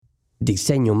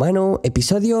Diseño Humano,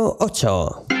 episodio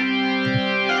 8.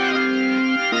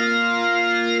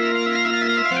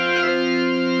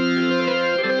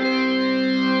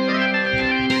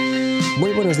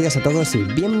 Muy buenos días a todos y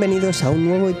bienvenidos a un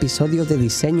nuevo episodio de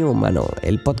Diseño Humano,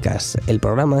 el podcast, el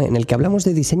programa en el que hablamos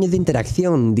de diseño de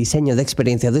interacción, diseño de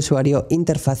experiencia de usuario,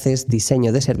 interfaces,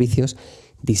 diseño de servicios,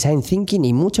 design thinking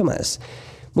y mucho más.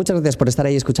 Muchas gracias por estar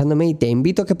ahí escuchándome y te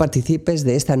invito a que participes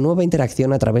de esta nueva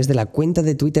interacción a través de la cuenta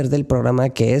de Twitter del programa,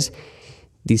 que es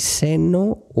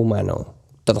Diseño Humano,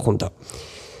 todo junto.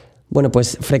 Bueno,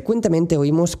 pues frecuentemente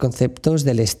oímos conceptos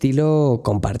del estilo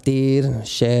compartir,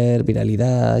 share,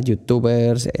 viralidad,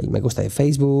 youtubers, el me gusta de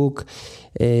Facebook,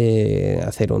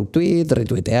 hacer un tweet,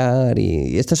 retuitear,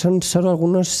 y estos son solo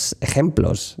algunos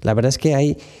ejemplos. La verdad es que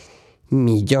hay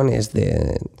millones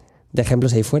de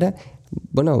ejemplos ahí fuera.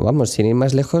 Bueno, vamos, sin ir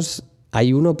más lejos,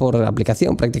 hay uno por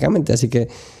aplicación prácticamente, así que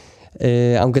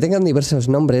aunque tengan diversos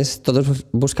nombres, todos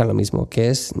buscan lo mismo, que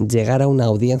es llegar a una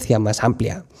audiencia más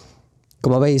amplia.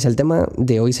 Como veis, el tema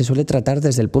de hoy se suele tratar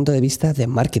desde el punto de vista de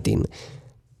marketing,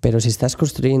 pero si estás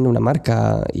construyendo una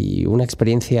marca y una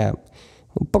experiencia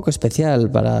un poco especial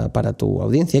para tu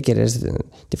audiencia, quieres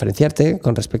diferenciarte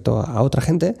con respecto a otra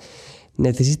gente,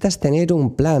 necesitas tener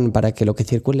un plan para que lo que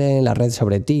circule en la red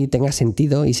sobre ti tenga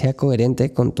sentido y sea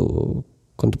coherente con tu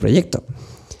proyecto.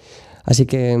 Así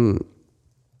que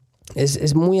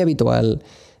es muy habitual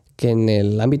que en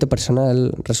el ámbito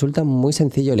personal resulta muy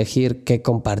sencillo elegir qué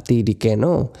compartir y qué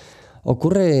no.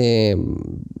 Ocurre en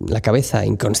la cabeza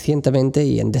inconscientemente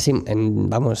y en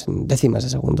décimas de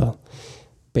segundo.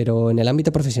 Pero en el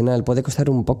ámbito profesional puede costar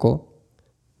un poco,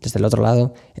 desde el otro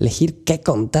lado, elegir qué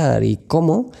contar y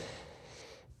cómo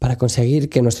para conseguir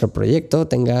que nuestro proyecto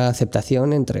tenga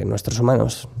aceptación entre nuestros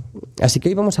humanos. Así que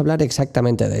hoy vamos a hablar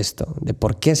exactamente de esto, de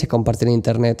por qué se comparte en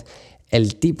Internet,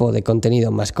 el tipo de contenido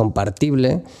más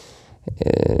compartible.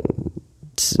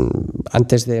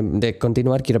 Antes de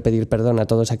continuar, quiero pedir perdón a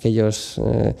todos aquellos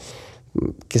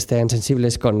que estén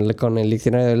sensibles con el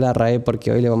diccionario de la RAE,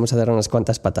 porque hoy le vamos a dar unas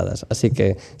cuantas patadas. Así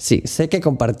que sí, sé que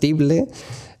compartible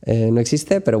no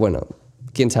existe, pero bueno,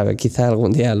 quién sabe, quizá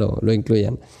algún día lo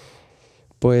incluyan.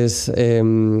 Pues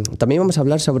también vamos a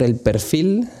hablar sobre el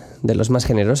perfil de los más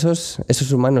generosos,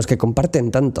 esos humanos que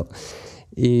comparten tanto.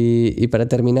 Y para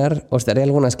terminar, os daré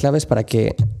algunas claves para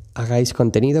que hagáis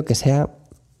contenido que sea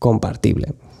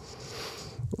compartible.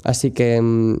 Así que,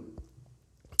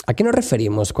 ¿a qué nos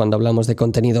referimos cuando hablamos de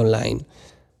contenido online?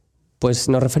 Pues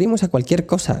nos referimos a cualquier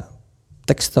cosa.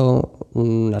 Texto,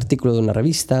 un artículo de una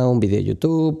revista, un vídeo de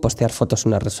YouTube, postear fotos en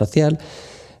una red social,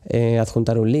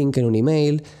 adjuntar un link en un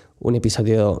email, un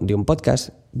episodio de un podcast,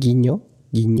 guiño,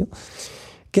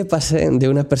 que pase de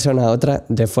una persona a otra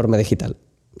de forma digital.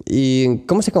 ¿Y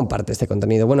cómo se comparte este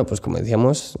contenido? Bueno, pues como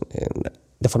decíamos,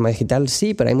 de forma digital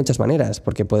sí, pero hay muchas maneras,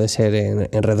 porque puede ser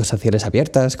en redes sociales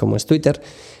abiertas, como es Twitter,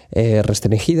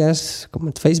 restringidas, como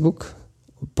es Facebook,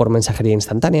 por mensajería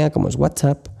instantánea, como es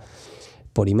WhatsApp,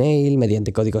 por email,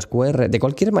 mediante códigos QR, de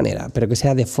cualquier manera, pero que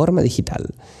sea de forma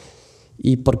digital.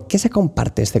 ¿Y por qué se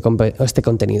comparte este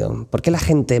contenido? ¿Por qué la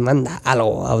gente manda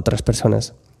algo a otras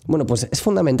personas? Bueno, pues es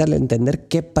fundamental entender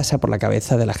qué pasa por la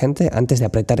cabeza de la gente antes de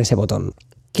apretar ese botón.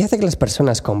 ¿Qué hace que las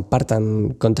personas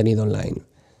compartan contenido online?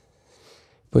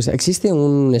 Pues existe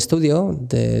un estudio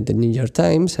de New York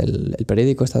Times, el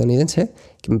periódico estadounidense,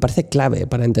 que me parece clave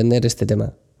para entender este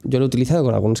tema. Yo lo he utilizado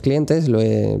con algunos clientes, lo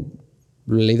he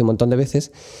leído un montón de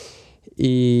veces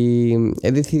y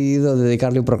he decidido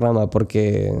dedicarle un programa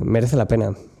porque merece la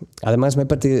pena. Además, me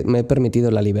he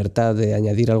permitido la libertad de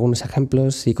añadir algunos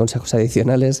ejemplos y consejos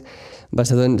adicionales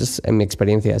basados en mi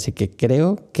experiencia, así que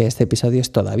creo que este episodio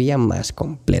es todavía más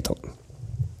completo.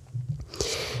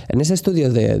 En ese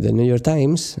estudio de New York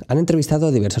Times han entrevistado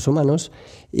a diversos humanos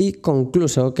y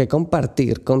concluso que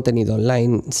compartir contenido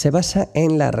online se basa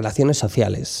en las relaciones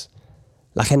sociales.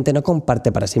 La gente no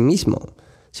comparte para sí mismo,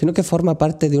 sino que forma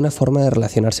parte de una forma de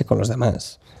relacionarse con los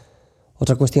demás.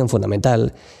 Otra cuestión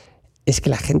fundamental es que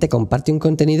la gente comparte un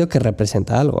contenido que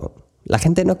representa algo. La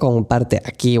gente no comparte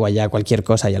aquí o allá cualquier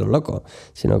cosa y a lo loco,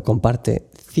 sino comparte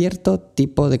cierto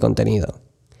tipo de contenido.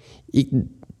 ¿Y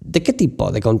de qué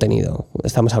tipo de contenido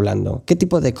estamos hablando? ¿Qué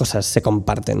tipo de cosas se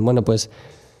comparten? Bueno, pues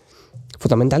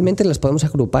fundamentalmente las podemos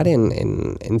agrupar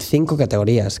en 5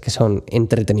 categorías, que son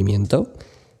entretenimiento,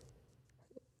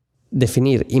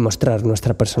 definir y mostrar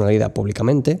nuestra personalidad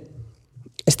públicamente,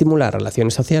 estimular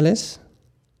relaciones sociales,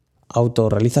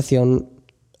 autorrealización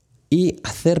y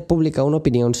hacer pública una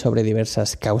opinión sobre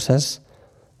diversas causas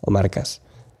o marcas.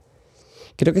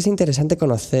 Creo que es interesante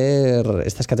conocer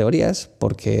estas categorías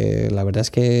porque la verdad es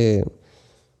que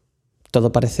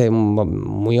todo parece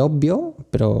muy obvio,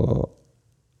 pero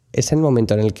es el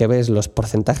momento en el que ves los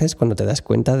porcentajes cuando te das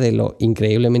cuenta de lo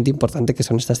increíblemente importante que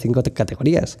son estas 5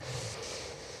 categorías.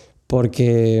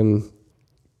 Porque,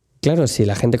 claro, si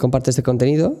la gente comparte este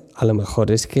contenido, a lo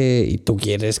mejor es que, y tú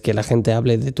quieres que la gente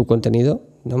hable de tu contenido,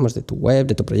 digamos, de tu web,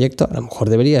 de tu proyecto, a lo mejor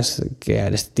deberías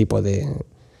crear este tipo de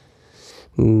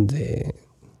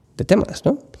temas,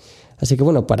 ¿no? Así que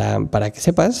bueno, para que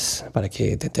sepas, para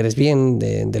que te enteres bien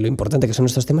de lo importante que son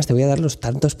estos temas, te voy a dar los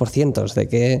tantos por cientos de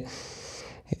que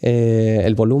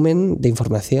el volumen de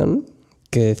información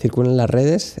que circula en las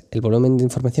redes, el volumen de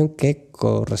información que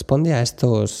corresponde a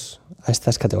estas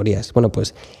categorías. Bueno,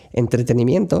 pues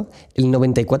entretenimiento, el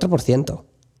 94%,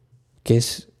 que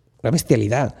es una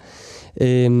bestialidad.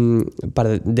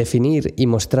 Para definir y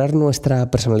mostrar nuestra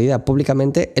personalidad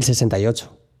públicamente, el 68%,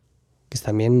 que es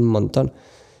también un montón.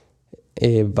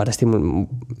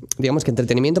 Digamos que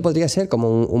entretenimiento podría ser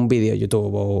como un vídeo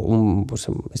YouTube o un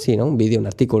vídeo, un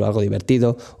artículo, algo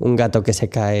divertido, un gato que se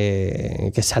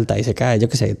cae, que salta y se cae, yo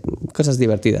qué sé, cosas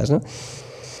divertidas, ¿no?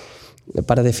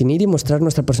 Para definir y mostrar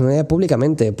nuestra personalidad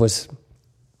públicamente, pues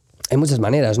hay muchas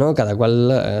maneras, ¿no? Cada cual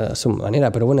a su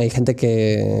manera, pero bueno, hay gente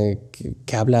que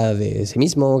habla de sí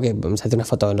mismo, que se hace una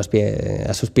foto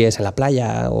a sus pies en la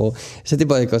playa o ese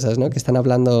tipo de cosas, ¿no? Que están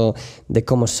hablando de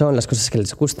cómo son, las cosas que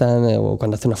les gustan o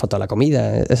cuando hace una foto a la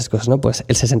comida, esas cosas, ¿no? Pues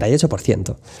el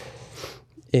 68%.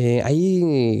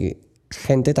 Hay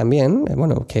gente también,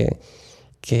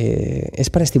 que es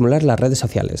para estimular las redes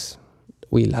sociales.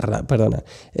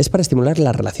 Es para estimular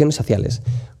las relaciones sociales,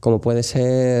 como puede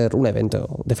ser un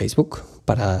evento de Facebook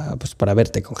para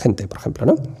verte con gente, por ejemplo,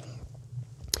 ¿no?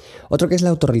 Otro que es la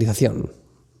autorrealización,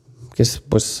 que es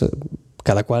pues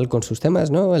cada cual con sus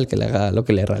temas, ¿no? El que le haga lo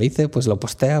que le realice, pues lo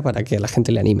postea para que la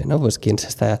gente le anime, ¿no? Pues quien se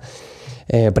está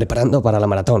preparando para la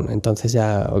maratón, entonces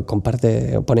ya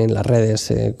pone en las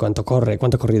redes cuánto corre,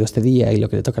 cuánto ha corrido este día y lo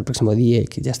que le toca el próximo día y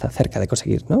que ya está cerca de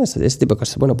conseguir, ¿no? Ese tipo de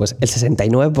cosas. Bueno, pues el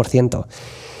 69%.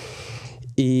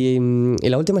 Y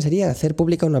la última sería hacer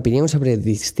pública una opinión sobre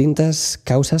distintas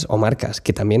causas o marcas,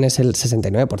 que también es el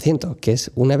 69%, que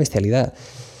es una bestialidad.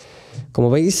 Como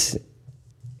veis,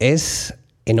 es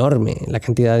enorme la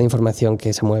cantidad de información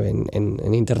que se mueve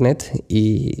en Internet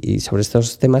y sobre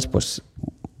estos temas, pues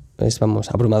es,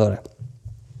 abrumadora.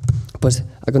 Pues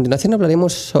a continuación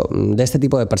hablaremos de este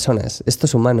tipo de personas,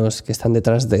 estos humanos que están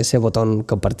detrás de ese botón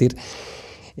compartir.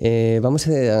 Vamos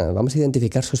a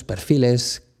identificar sus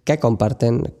perfiles, qué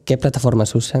comparten, qué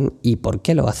plataformas usan y por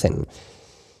qué lo hacen.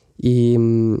 Y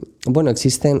bueno,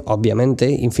 existen obviamente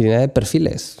infinidad de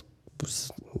perfiles.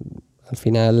 Pues al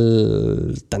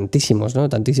final tantísimos, ¿no?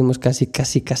 Tantísimos,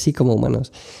 casi como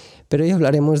humanos. Pero hoy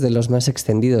hablaremos de los más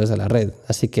extendidos de la red.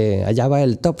 Así que allá va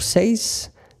el top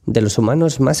 6 de los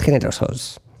humanos más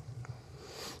generosos.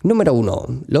 Número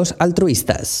 1. Los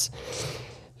altruistas.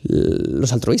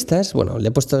 Los altruistas, bueno, le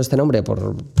he puesto este nombre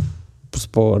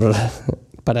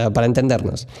para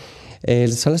entendernos.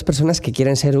 Son las personas que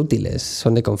quieren ser útiles,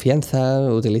 son de confianza,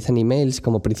 utilizan emails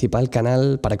como principal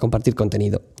canal para compartir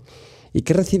contenido. ¿Y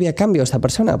qué recibe a cambio esta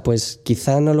persona? Pues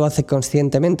quizá no lo hace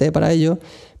conscientemente para ello,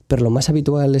 pero lo más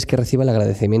habitual es que reciba el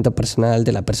agradecimiento personal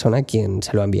de la persona a quien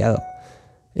se lo ha enviado.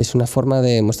 Es una forma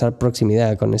de mostrar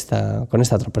proximidad con esta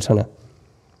otra persona.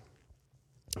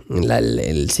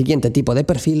 El siguiente tipo de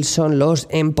perfil son los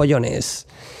empollones.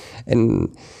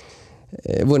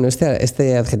 Bueno,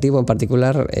 este adjetivo en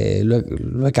particular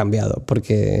lo he cambiado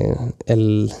porque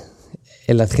el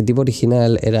adjetivo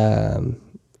original era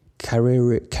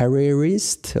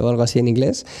careerist o algo así en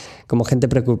inglés, como gente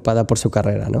preocupada por su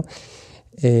carrera, ¿no?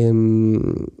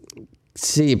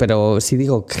 Sí, pero si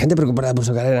digo gente preocupada por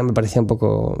su carrera me parecía un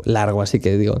poco largo, así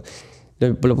que digo,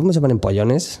 lo podemos llamar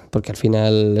empollones, porque al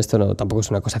final esto tampoco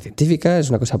es una cosa científica, es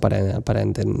una cosa para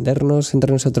entendernos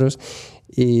entre nosotros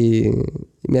y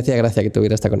me hacía gracia que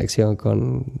tuviera esta conexión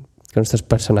con estos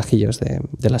personajillos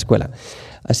de la escuela.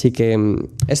 Así que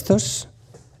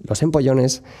los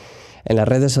empollones en las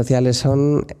redes sociales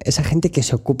son esa gente que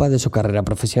se ocupa de su carrera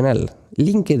profesional.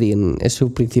 LinkedIn es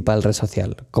su principal red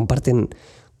social. Comparten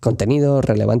contenido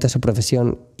relevante a su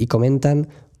profesión y comentan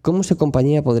cómo su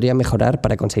compañía podría mejorar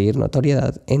para conseguir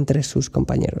notoriedad entre sus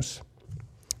compañeros.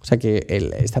 O sea que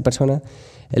esta persona,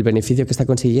 el beneficio que está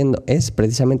consiguiendo es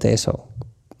precisamente eso,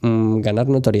 ganar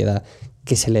notoriedad,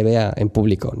 que se le vea en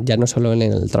público, ya no solo en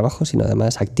el trabajo, sino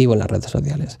además activo en las redes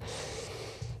sociales.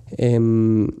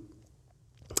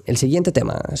 El siguiente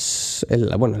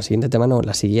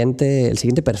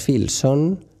perfil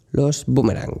son los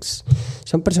boomerangs.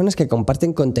 Son personas que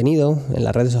comparten contenido en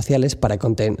las redes sociales para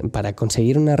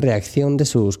conseguir una reacción de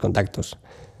sus contactos.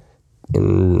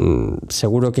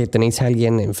 Seguro que tenéis a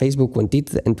alguien en Facebook o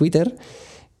en Twitter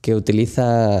que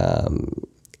utiliza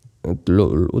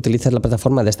utilizas la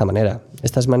plataforma de esta manera.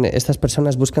 Estas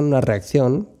personas buscan una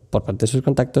reacción por parte de sus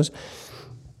contactos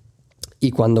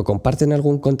y cuando comparten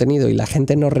algún contenido y la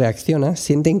gente no reacciona,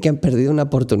 sienten que han perdido una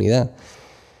oportunidad.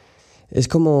 Es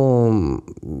como,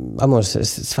 vamos,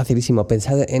 es facilísimo.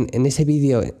 Pensad en ese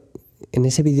vídeo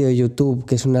de YouTube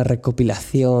que es una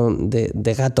recopilación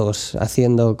de gatos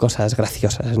haciendo cosas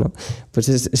graciosas, ¿no? Pues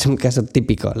es un caso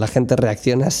típico. La gente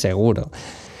reacciona seguro.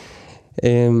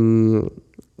 El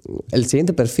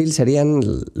siguiente perfil serían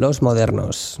los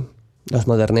modernos. Los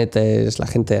modernetes, la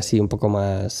gente así un poco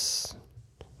más...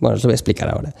 Bueno, os lo voy a explicar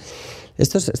ahora.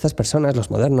 Estas personas,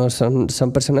 los modernos,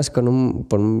 son personas con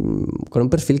un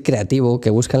perfil creativo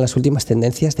que buscan las últimas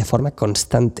tendencias de forma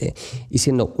constante y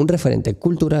siendo un referente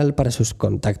cultural para sus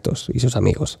contactos y sus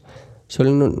amigos.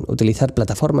 Suelen utilizar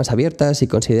plataformas abiertas y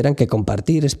consideran que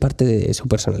compartir es parte de su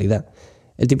personalidad.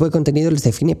 El tipo de contenido les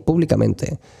define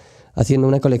públicamente, haciendo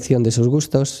una colección de sus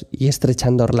gustos y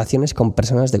estrechando relaciones con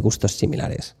personas de gustos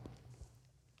similares.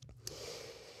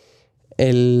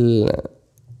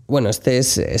 Bueno, este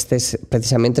es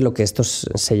precisamente lo que estos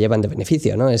se llevan de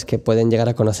beneficio, ¿no? Es que pueden llegar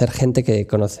a conocer gente que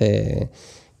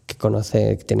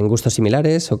tienen gustos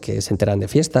similares o que se enteran de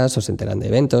fiestas o se enteran de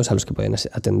eventos a los que pueden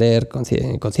atender,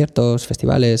 conciertos,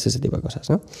 festivales, ese tipo de cosas,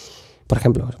 ¿no? Por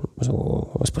ejemplo,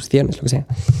 o exposiciones, lo que sea.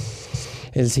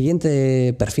 El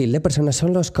siguiente perfil de personas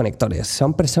son los conectores.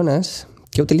 Son personas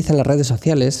que utilizan las redes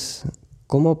sociales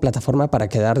como plataforma para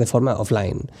quedar de forma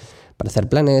offline, para hacer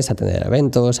planes, atender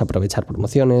eventos, aprovechar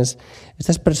promociones.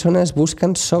 Estas personas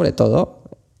buscan sobre todo,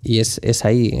 y es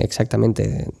ahí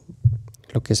exactamente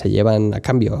lo que se llevan a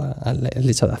cambio al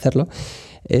hecho de hacerlo,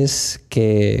 es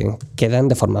que quedan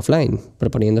de forma offline,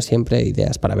 proponiendo siempre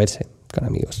ideas para verse con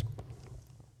amigos.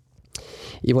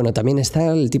 Y bueno, también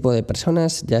está el tipo de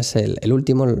personas, ya es el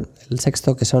último, el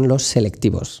sexto, que son los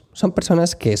selectivos. Son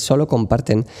personas que solo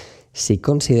comparten si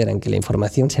consideran que la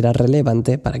información será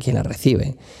relevante para quien la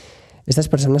recibe. Estas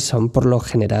personas son por lo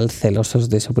general celosos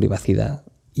de su privacidad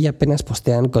y apenas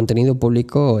postean contenido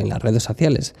público en las redes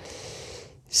sociales.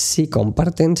 Si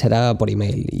comparten será por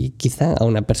email y quizá a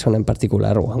una persona en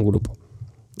particular o a un grupo.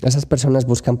 Esas personas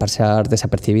buscan pasar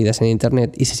desapercibidas en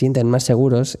Internet y se sienten más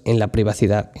seguros en la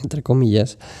privacidad, entre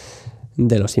comillas,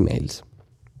 de los emails.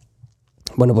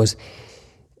 Bueno, pues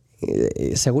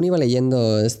según iba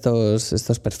leyendo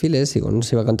estos perfiles, según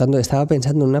se iba contando, estaba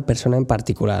pensando en una persona en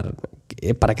particular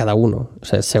para cada uno. O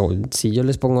sea, si yo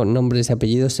les pongo nombres y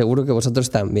apellidos, seguro que vosotros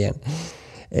también.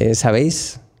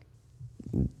 ¿Sabéis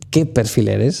qué perfil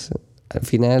eres? Al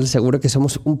final seguro que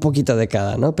somos un poquito de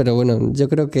cada, ¿no? Pero bueno, yo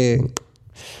creo que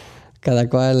cada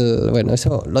cual... Bueno,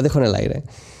 eso lo dejo en el aire.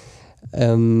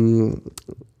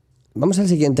 Vamos al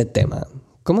siguiente tema.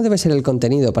 ¿Cómo debe ser el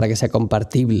contenido para que sea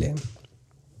compartible?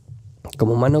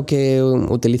 Como humano que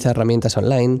utiliza herramientas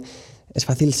online, es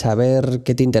fácil saber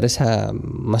qué te interesa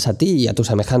más a ti y a tus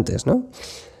semejantes, ¿no?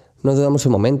 No dudamos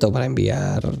un momento para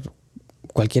enviar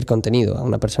cualquier contenido a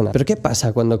una persona. Pero ¿qué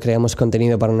pasa cuando creamos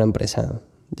contenido para una empresa?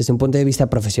 Desde un punto de vista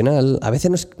profesional, a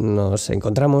veces nos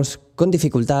encontramos con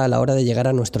dificultad a la hora de llegar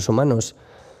a nuestros humanos.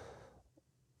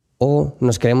 O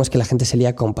nos creemos que la gente se lía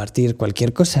a compartir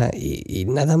cualquier cosa y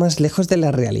nada más lejos de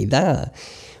la realidad.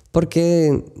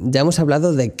 Porque ya hemos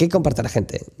hablado de qué comparte la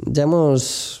gente. Lo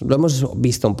hemos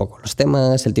visto un poco, los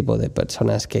temas, el tipo de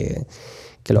personas que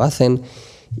lo hacen.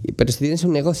 Pero si tienes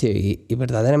un negocio y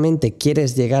verdaderamente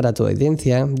quieres llegar a tu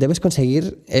audiencia, debes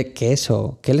conseguir que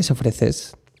eso que les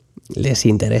ofreces les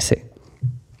interese.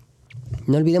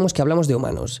 No olvidemos que hablamos de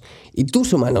humanos y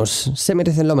tus humanos se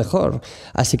merecen lo mejor.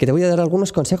 Así que te voy a dar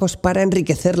algunos consejos para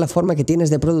enriquecer la forma que tienes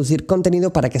de producir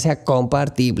contenido para que sea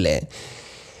compartible.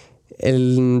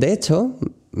 De hecho,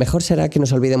 mejor será que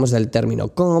nos olvidemos del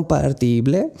término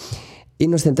compartible y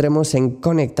nos centremos en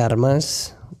conectar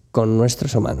más con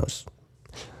nuestros humanos.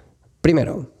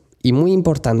 Primero, y muy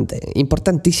importante,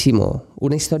 importantísimo,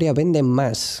 una historia vende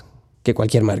más que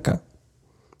cualquier marca.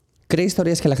 Crea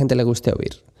historias que a la gente le guste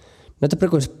oír. No te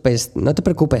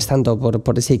preocupes tanto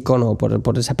por ese icono,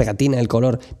 por esa pegatina, el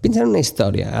color. Piensa en una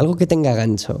historia, algo que tenga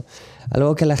gancho,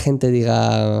 algo que la gente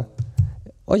diga...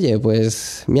 Oye,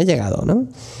 pues me ha llegado, ¿no?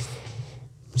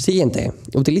 Siguiente,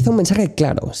 utiliza un mensaje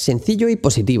claro, sencillo y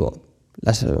positivo.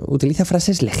 Utiliza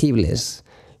frases legibles.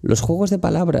 Los juegos de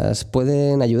palabras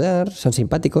pueden ayudar, son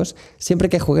simpáticos, siempre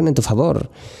que jueguen en tu favor.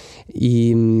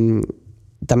 Y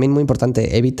también muy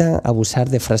importante, evita abusar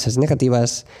de frases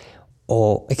negativas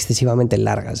o excesivamente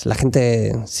largas. La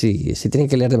gente, si tiene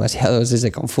que leer demasiado, si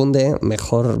se confunde,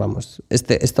 mejor, vamos,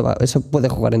 eso puede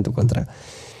jugar en tu contra.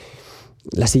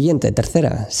 La siguiente,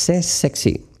 tercera, sé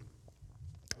sexy.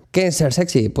 ¿Qué es ser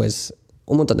sexy? Pues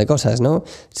un montón de cosas, ¿no?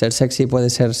 Ser sexy puede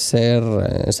ser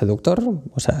seductor,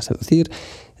 o sea, seducir,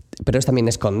 pero es también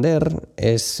esconder,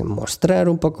 es mostrar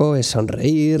un poco, es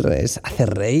sonreír, es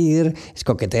hacer reír, es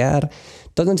coquetear,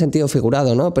 todo en sentido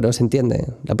figurado, ¿no? Pero se entiende.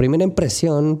 La primera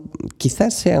impresión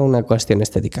quizás sea una cuestión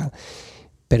estética,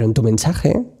 pero en tu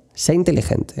mensaje, sea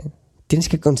inteligente. Tienes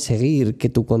que conseguir que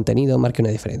tu contenido marque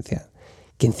una diferencia,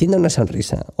 que encienda una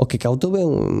sonrisa o que cautive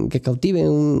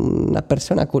una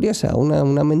persona curiosa,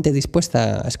 una mente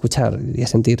dispuesta a escuchar y a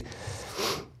sentir.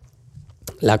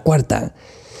 La cuarta,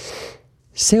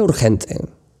 sé urgente.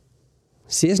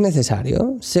 Si es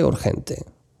necesario, sé urgente.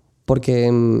 Porque,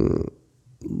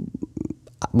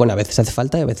 bueno, a veces hace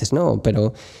falta y a veces no,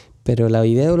 pero la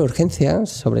idea de la urgencia,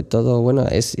 sobre todo, bueno,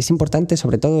 es importante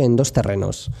sobre todo en dos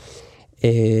terrenos.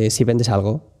 Si vendes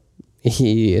algo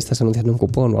y estás anunciando un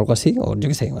cupón o algo así, o yo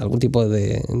qué sé, algún tipo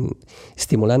de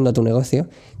estimulando tu negocio,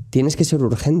 tienes que ser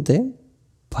urgente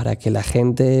para que la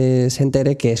gente se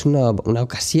entere que es una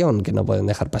ocasión que no pueden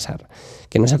dejar pasar,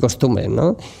 que no se acostumbren,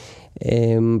 ¿no?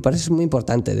 Por eso es muy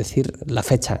importante decir la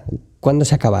fecha, cuándo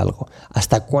se acaba algo,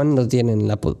 hasta cuándo tienen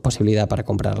la posibilidad para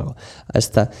comprarlo,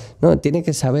 tiene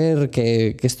que saber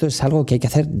que esto es algo que hay que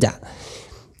hacer ya.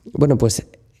 Bueno, pues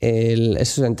eso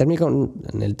es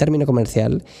en el término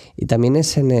comercial, y también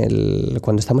es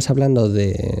cuando estamos hablando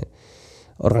de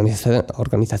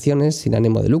organizaciones sin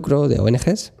ánimo de lucro, de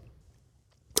ONGs.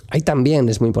 Ahí también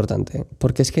es muy importante,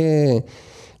 porque es que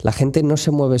la gente no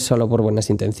se mueve solo por buenas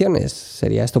intenciones.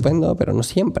 Sería estupendo, pero no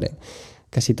siempre.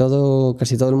 Casi todo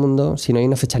el mundo, si no hay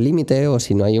una fecha límite o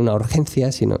si no hay una urgencia,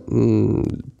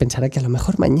 pensará que a lo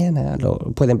mejor mañana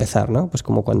puede empezar, ¿no? Pues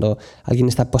como cuando alguien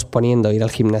está posponiendo ir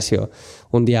al gimnasio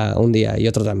un día y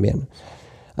otro también.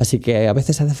 Así que a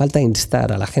veces hace falta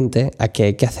instar a la gente a que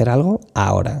hay que hacer algo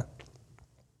ahora.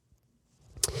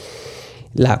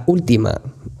 La última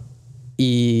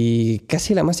y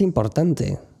casi la más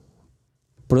importante: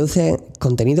 produce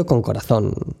contenido con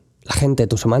corazón. La gente,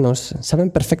 tus humanos,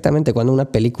 saben perfectamente cuando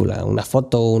una película, una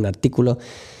foto o un artículo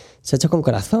se ha hecho con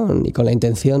corazón y con la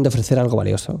intención de ofrecer algo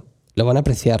valioso. Lo van a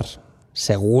apreciar,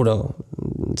 seguro.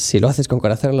 Si lo haces con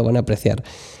corazón, lo van a apreciar.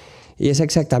 Y es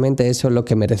exactamente eso lo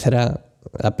que merecerá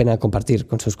la pena compartir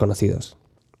con sus conocidos.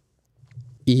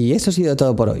 Y eso ha sido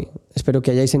todo por hoy. Espero que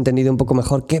hayáis entendido un poco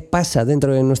mejor qué pasa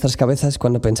dentro de nuestras cabezas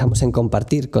cuando pensamos en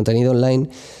compartir contenido online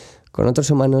con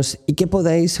otros humanos y que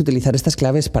podáis utilizar estas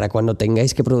claves para cuando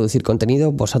tengáis que producir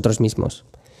contenido vosotros mismos.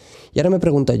 Y ahora me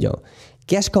pregunto yo,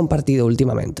 ¿qué has compartido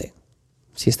últimamente?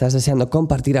 Si estás deseando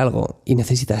compartir algo y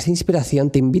necesitas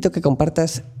inspiración, te invito a que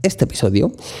compartas este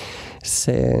episodio.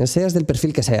 Seas del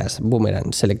perfil que seas,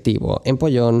 boomerang, selectivo,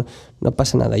 empollón, no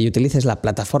pasa nada, y utilices la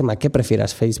plataforma que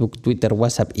prefieras, Facebook, Twitter,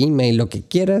 WhatsApp, email, lo que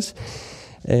quieras.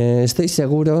 Estoy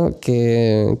seguro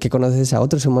que conoces a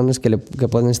otros humanos que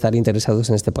pueden estar interesados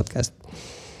en este podcast.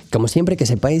 Como siempre, que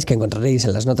sepáis que encontraréis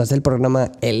en las notas del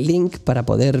programa el link para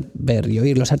poder ver y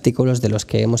oír los artículos de los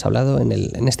que hemos hablado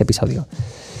en este episodio.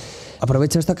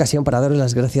 Aprovecho esta ocasión para daros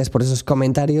las gracias por esos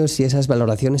comentarios y esas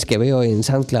valoraciones que veo en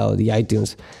SoundCloud y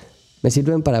iTunes. Me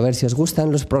sirven para ver si os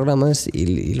gustan los programas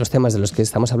y los temas de los que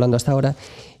estamos hablando hasta ahora,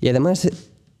 y además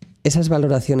esas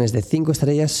valoraciones de 5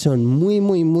 estrellas son muy,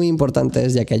 muy, muy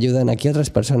importantes, ya que ayudan a que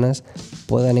otras personas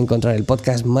puedan encontrar el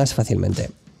podcast más fácilmente.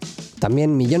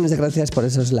 También millones de gracias por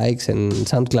esos likes en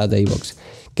SoundCloud e iVoox.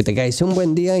 Que tengáis un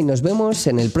buen día y nos vemos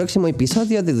en el próximo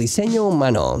episodio de Diseño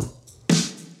Humano.